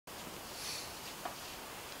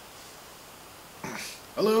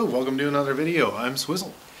Hello, welcome to another video. I'm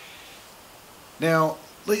Swizzle. Now,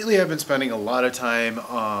 lately I've been spending a lot of time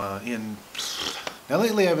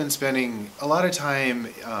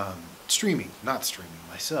streaming, not streaming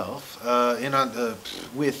myself,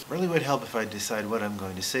 with really would help if I decide what I'm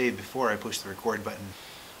going to say before I push the record button.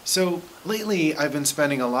 So lately I've been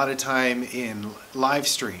spending a lot of time in live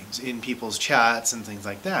streams, in people's chats and things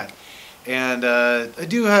like that. And I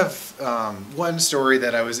do have one story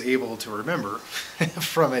that I was able to remember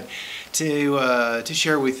from it to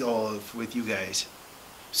share with with you guys.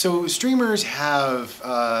 So streamers have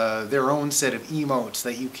their own set of emotes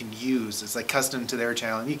that you can use. It's like custom to their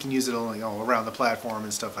channel, and you can use it all around the platform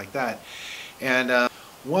and stuff like that. And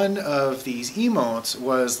one of these emotes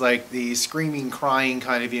was like the screaming, crying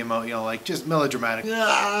kind of emote, like just melodramatic,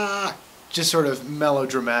 just sort of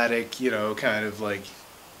melodramatic, kind of like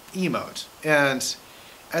emote. And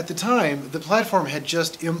at the time, the platform had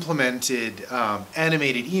just implemented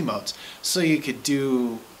animated emotes, so you could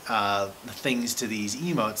do things to these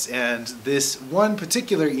emotes. And this one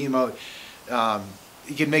particular emote,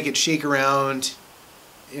 you can make it shake around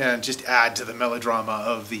and just add to the melodrama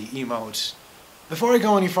of the emote. Before I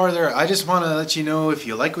go any farther, I just want to let you know, if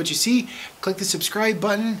you like what you see, click the subscribe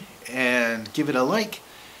button and give it a like.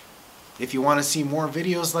 If you want to see more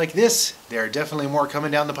videos like this, there are definitely more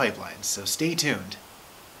coming down the pipeline, so stay tuned.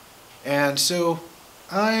 And so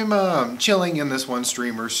I'm chilling in this one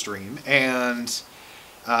streamer's stream, and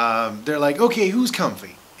they're like, okay, who's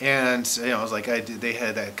comfy? And I was like, they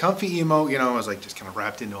had that comfy emote, I was like just kind of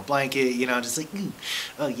wrapped into a blanket, just like,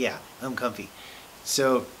 oh yeah, I'm comfy.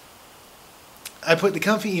 So I put the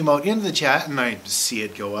comfy emote into the chat, and I see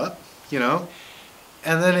it go up,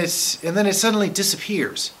 and then it suddenly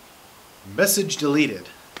disappears. Message deleted.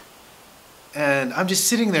 And I'm just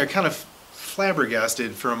sitting there kind of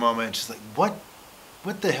flabbergasted for a moment, just like,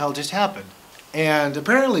 what the hell just happened? And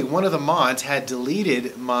apparently one of the mods had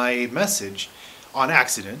deleted my message on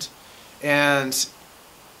accident, and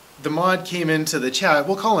the mod came into the chat.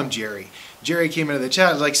 We'll call him Jerry. Jerry came into the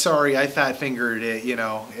chat like, sorry, I fat fingered it,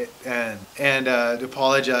 and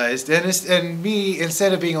apologized. And me,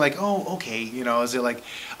 instead of being like, oh, okay, is it like,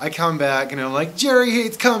 I come back and I'm like, Jerry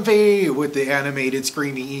hates comfy, with the animated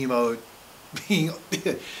screaming emote being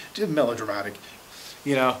just melodramatic,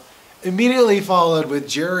 Immediately followed with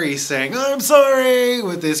Jerry saying, I'm sorry,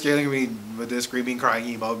 with this screaming,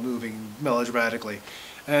 crying emote moving melodramatically.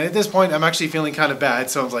 And at this point, I'm actually feeling kind of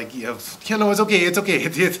bad, so I was like, it's okay,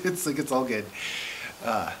 it's like, it's all good.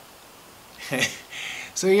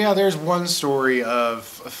 So yeah, there's one story of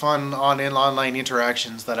fun online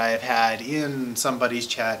interactions that I have had in somebody's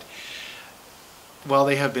chat while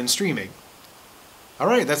they have been streaming.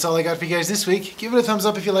 Alright, that's all I got for you guys this week. Give it a thumbs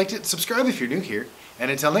up if you liked it, subscribe if you're new here,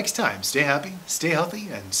 and until next time, stay happy, stay healthy,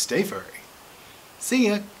 and stay furry. See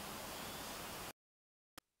ya!